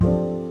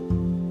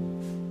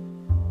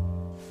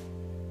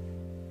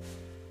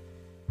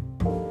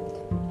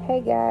Hey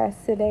guys,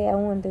 today I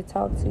wanted to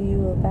talk to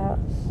you about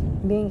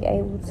being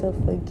able to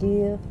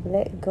forgive,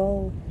 let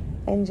go,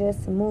 and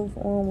just move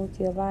on with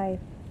your life.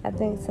 I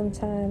think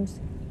sometimes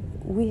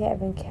we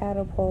haven't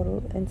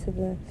catapulted into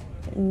the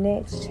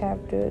next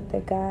chapter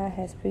that God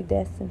has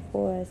predestined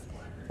for us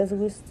because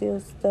we're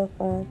still stuck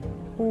on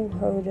who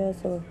hurt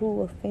us or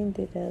who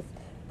offended us.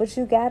 But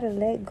you got to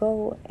let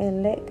go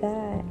and let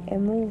God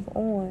and move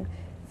on.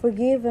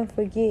 Forgive and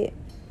forget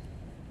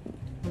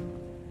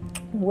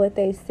what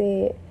they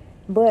said.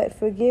 But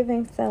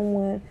forgiving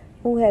someone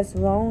who has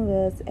wronged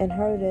us and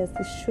hurt us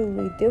is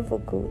truly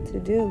difficult to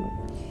do.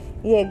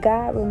 Yet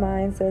God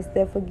reminds us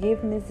that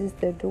forgiveness is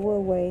the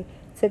doorway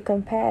to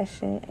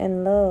compassion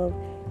and love,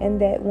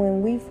 and that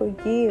when we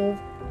forgive,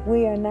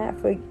 we are not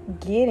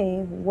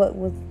forgetting what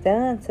was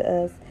done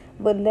to us,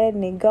 but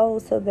letting it go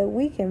so that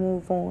we can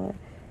move on.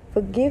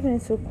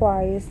 Forgiveness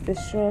requires the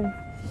strength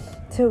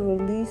to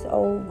release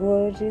old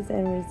grudges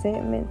and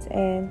resentments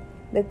and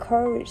the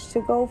courage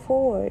to go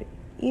forward,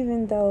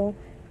 even though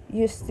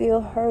you're still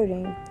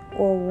hurting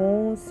or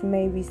wounds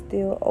may be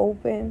still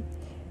open.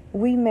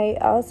 We may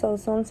also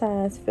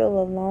sometimes feel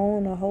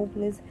alone or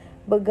hopeless,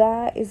 but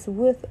God is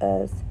with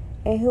us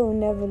and He'll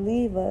never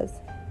leave us.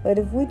 But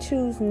if we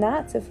choose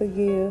not to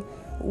forgive,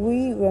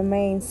 we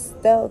remain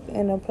stuck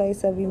in a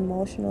place of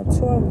emotional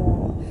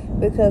turmoil,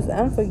 because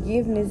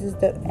unforgiveness is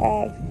the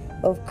act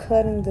of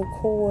cutting the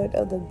cord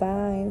of the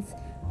binds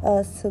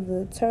us to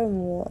the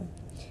turmoil.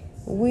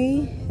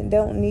 We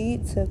don't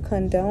need to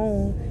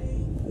condone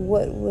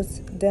what was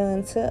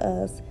done to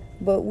us,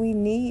 but we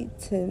need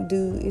to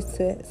do is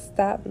to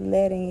stop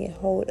letting it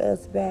hold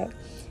us back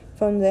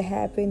from the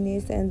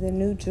happiness and the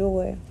new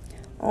joy.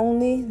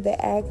 Only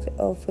the act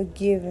of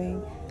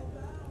forgiving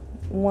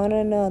one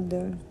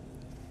another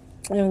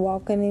and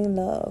walking in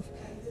love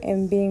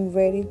and being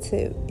ready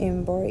to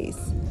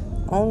embrace.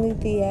 Only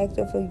the act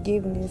of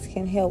forgiveness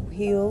can help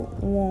heal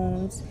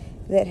wounds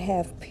that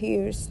have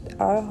pierced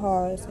our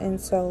hearts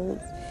and souls.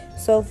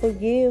 So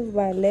forgive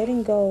by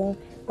letting go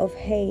of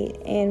hate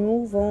and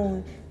move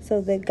on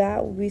so that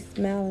God will be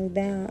smiling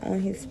down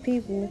on His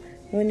people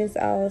when it's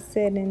all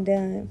said and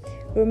done.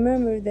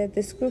 Remember that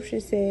the scripture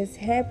says,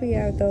 happy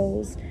are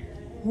those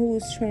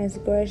whose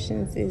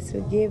transgressions is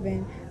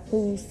forgiven,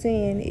 whose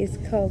sin is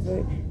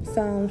covered.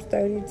 Psalms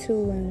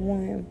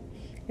 32:1.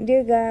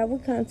 Dear God, we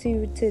come to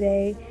you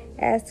today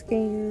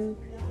asking you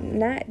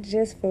not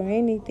just for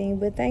anything,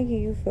 but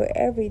thanking you for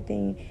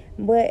everything.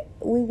 But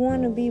we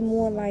want to be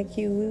more like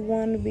you. We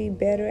want to be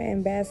better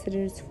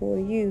ambassadors for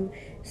you.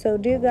 So,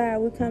 dear God,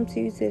 we come to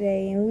you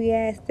today and we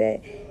ask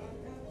that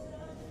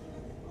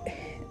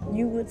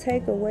you will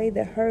take away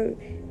the hurt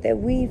that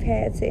we've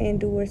had to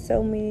endure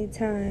so many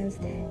times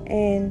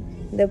and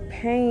the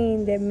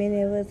pain that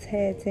many of us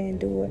had to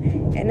endure.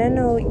 And I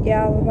know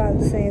y'all are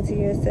probably saying to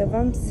yourself,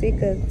 I'm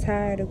sick or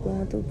tired of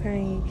going through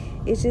pain.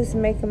 It's just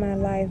making my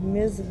life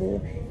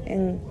miserable.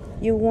 And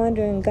you're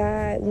wondering,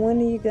 God, when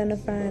are you going to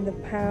find the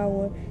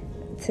power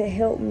to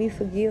help me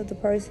forgive the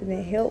person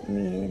that helped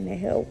me and to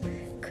help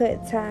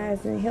cut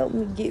ties and help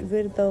me get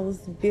rid of those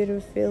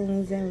bitter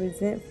feelings and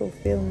resentful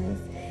feelings?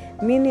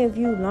 Many of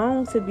you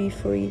long to be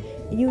free.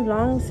 You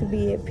long to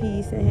be at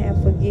peace and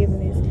have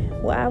forgiveness.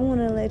 Well, I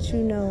want to let you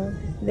know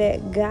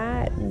that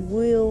God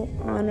will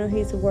honor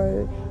His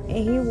word and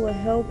He will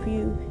help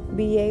you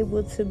be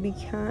able to be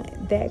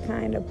that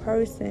kind of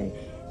person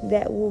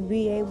that will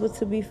be able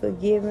to be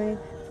forgiven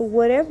for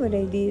whatever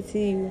they did to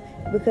you.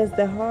 Because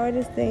the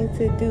hardest thing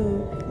to do,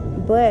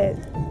 but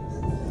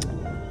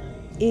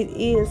it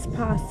is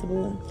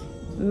possible.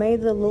 May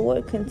the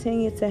Lord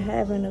continue to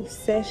have an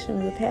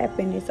obsession with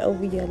happiness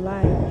over your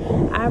life.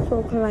 I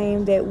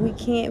proclaim that we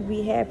can't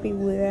be happy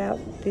without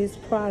this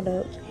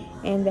product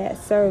and that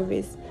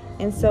service.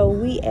 And so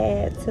we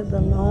add to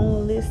the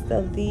long list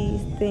of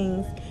these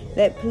things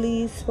that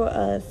please for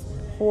us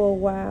for a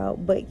while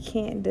but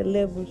can't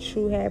deliver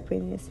true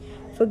happiness.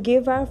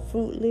 Forgive our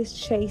fruitless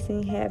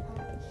chasing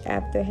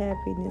after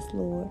happiness,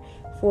 Lord,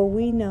 for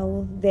we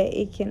know that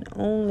it can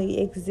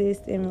only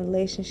exist in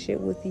relationship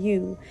with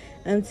you.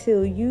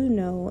 Until you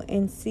know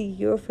and see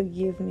your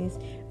forgiveness,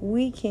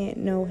 we can't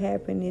know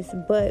happiness,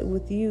 but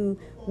with you,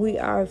 we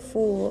are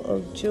full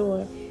of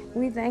joy.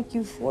 We thank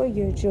you for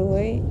your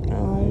joy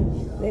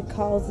that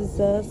causes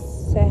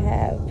us to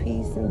have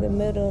peace in the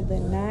middle of the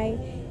night,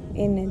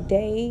 in the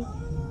day,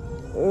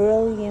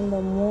 early in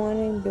the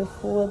morning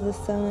before the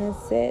sun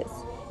sets.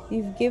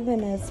 You've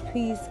given us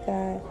peace,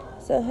 God.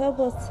 So help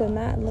us to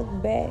not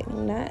look back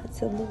on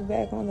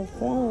the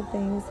former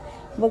things,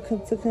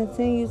 but to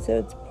continue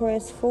to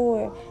press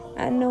forward.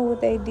 I know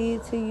what they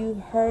did to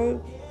you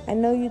hurt. I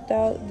know you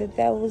thought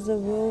that was a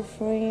real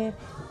friend.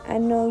 I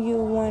know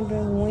you're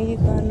wondering when you're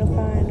going to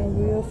find a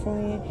real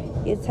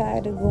friend. You're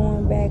tired of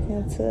going back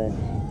into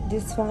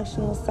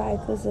dysfunctional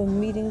cycles of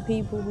meeting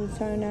people who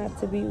turn out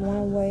to be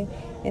one way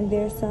and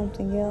there's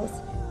something else.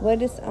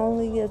 But it's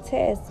only a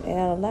test, and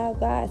allow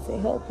God to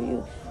help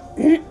you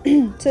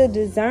to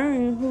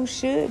discern who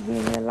should be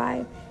in your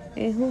life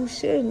and who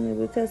shouldn't,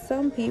 because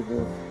some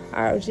people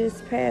are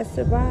just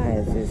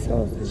passerbys. They're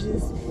supposed to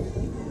just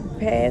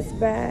pass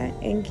by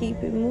and keep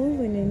it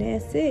moving, and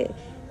that's it.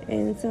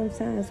 And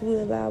sometimes we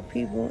allow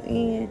people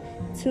in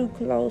too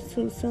close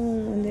too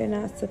soon when they're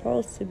not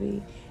supposed to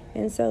be.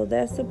 And so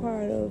that's a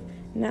part of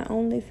not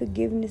only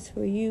forgiveness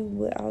for you,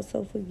 but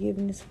also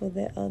forgiveness for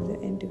that other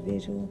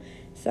individual.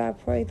 So I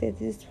pray that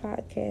this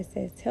podcast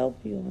has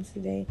helped you on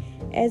today,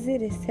 as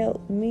it has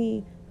helped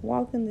me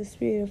walk in the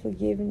spirit of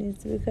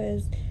forgiveness,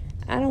 because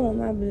I don't want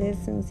my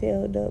blessings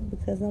held up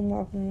because I'm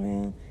walking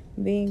around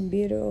being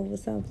bitter over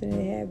something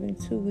that happened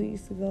 2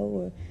 weeks ago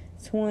or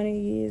 20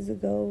 years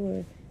ago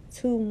or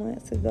 2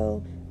 months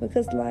ago,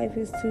 because life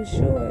is too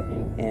short,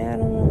 and I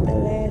don't want the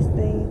last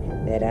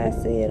thing that I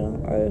said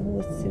on earth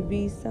was to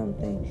be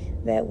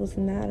something that was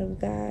not of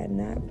God,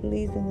 not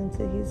pleasing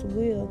unto His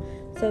will.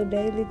 So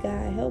daily,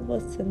 God, help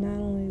us to not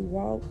only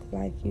walk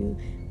like you,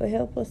 but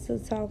help us to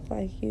talk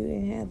like you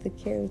and have the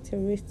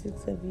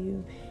characteristics of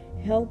you.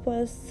 Help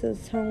us to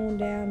tone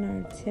down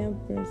our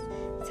tempers,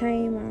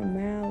 tame our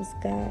mouths,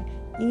 God,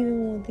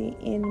 even when the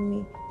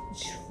enemy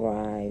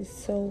tries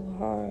so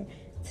hard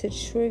to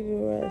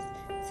trigger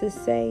us to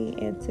say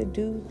and to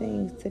do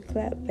things, to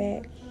clap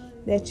back,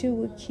 that you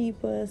would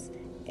keep us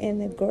in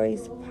the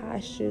grace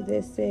posture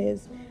that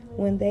says,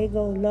 when they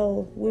go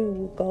low, we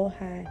will go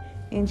high.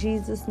 In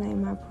Jesus'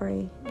 name I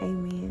pray,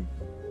 amen.